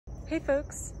Hey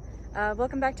folks,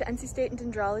 welcome back to NC State and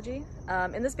Dendrology.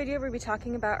 In this video we'll be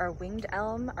talking about our winged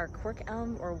elm, our cork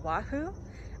elm or wahoo.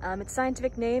 Its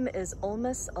scientific name is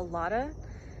Ulmus alata,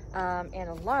 and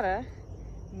alata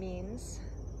means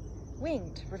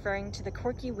winged, referring to the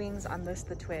corky wings on most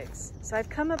of the twigs. So I've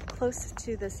come up close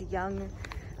to this young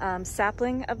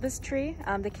sapling of this tree.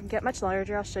 They can get much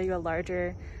larger. I'll show you a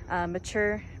larger,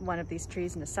 mature one of these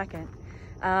trees in a second.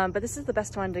 But this is the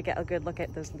best one to get a good look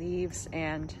at those leaves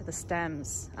and the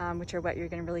stems, which are what you're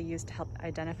going to really use to help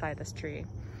identify this tree.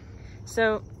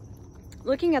 So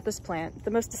looking at this plant,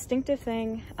 the most distinctive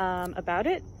thing about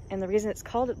it, and the reason it's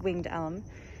called winged elm,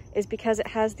 is because it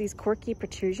has these corky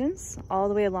protrusions all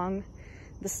the way along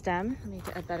the stem. Let me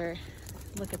get a better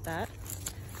look at that.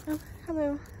 Oh,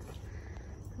 hello.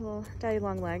 A little daddy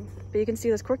long leg. But you can see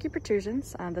those corky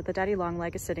protrusions that the daddy long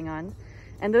leg is sitting on.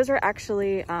 And those are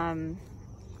actually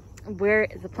where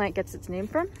the plant gets its name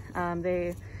from.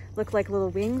 They look like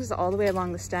little wings all the way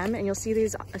along the stem, and you'll see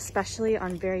these especially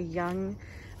on very young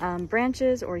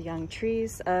branches or young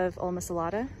trees of Ulmus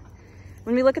alata.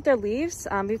 When we look at their leaves,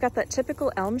 we've got that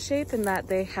typical elm shape in that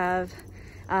they have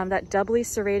that doubly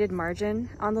serrated margin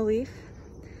on the leaf.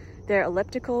 They're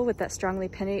elliptical with that strongly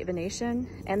pinnate venation,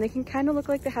 and they can kind of look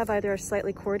like they have either a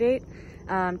slightly cordate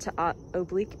to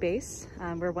oblique base,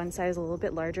 where one side is a little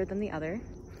bit larger than the other.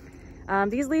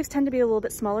 These leaves tend to be a little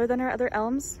bit smaller than our other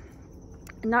elms,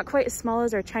 not quite as small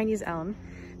as our Chinese elm,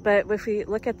 but if we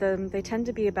look at them, they tend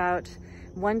to be about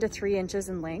 1 to 3 inches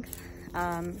in length,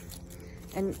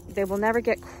 and they will never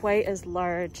get quite as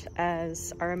large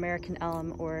as our American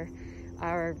elm or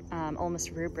our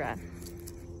Ulmus rubra.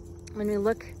 When we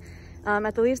look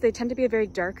at the leaves, they tend to be a very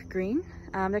dark green.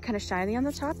 They're kind of shiny on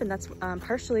the top, and that's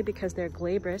partially because they're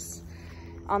glabrous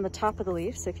on the top of the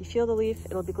leaf. So if you feel the leaf,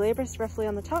 it'll be glabrous roughly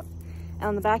on the top, and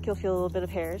on the back you'll feel a little bit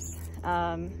of hairs.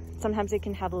 Sometimes it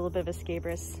can have a little bit of a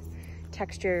scabrous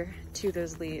texture to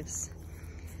those leaves.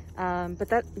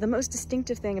 But the most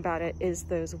distinctive thing about it is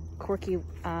those corky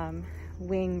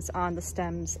wings on the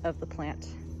stems of the plant.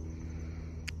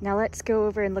 Now let's go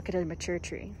over and look at a mature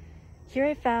tree. Here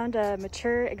I found a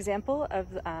mature example of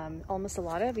Ulmus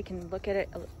alata. We can look at it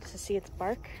to see its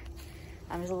bark.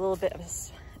 There's a little bit of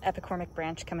epicormic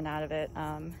branch coming out of it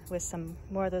with some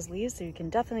more of those leaves, so you can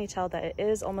definitely tell that it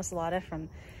is Ulmus alata from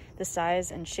the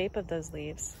size and shape of those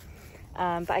leaves.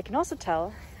 But I can also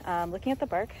tell, looking at the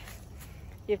bark,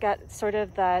 you've got sort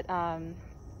of that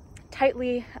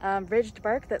tightly ridged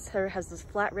bark that sort of has those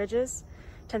flat ridges.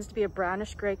 Tends to be a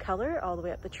brownish gray color all the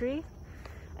way up the tree.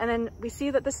 And then we see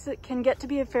that this can get to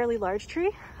be a fairly large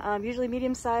tree, usually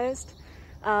medium-sized,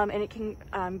 and it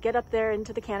can get up there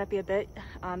into the canopy a bit.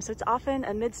 So it's often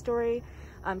a mid-story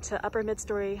to upper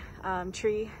mid-story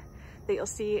tree that you'll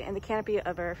see in the canopy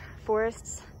of our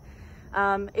forests.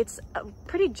 It's a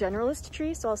pretty generalist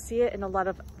tree, so I'll see it in a lot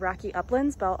of rocky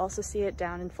uplands, but I'll also see it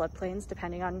down in floodplains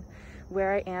depending on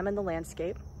where I am in the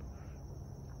landscape.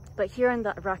 But here in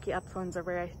the rocky uplands are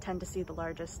where I tend to see the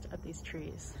largest of these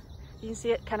trees. You can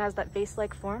see it kind of has that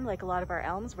vase-like form like a lot of our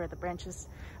elms, where the branches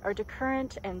are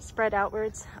decurrent and spread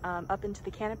outwards up into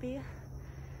the canopy.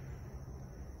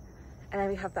 And then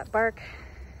we have that bark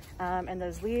and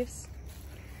those leaves.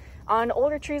 On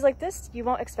older trees like this, you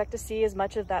won't expect to see as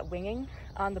much of that winging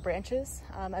on the branches.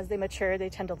 As they mature, they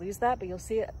tend to lose that, but you'll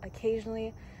see it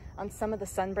occasionally on some of the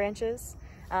sun branches.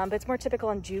 But it's more typical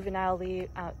on juvenile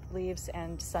leaves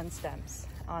and sun stems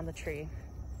on the tree.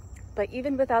 But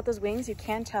even without those wings, you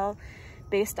can tell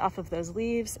based off of those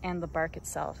leaves and the bark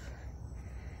itself.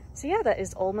 So yeah, that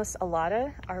is Ulmus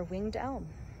alata, our winged elm.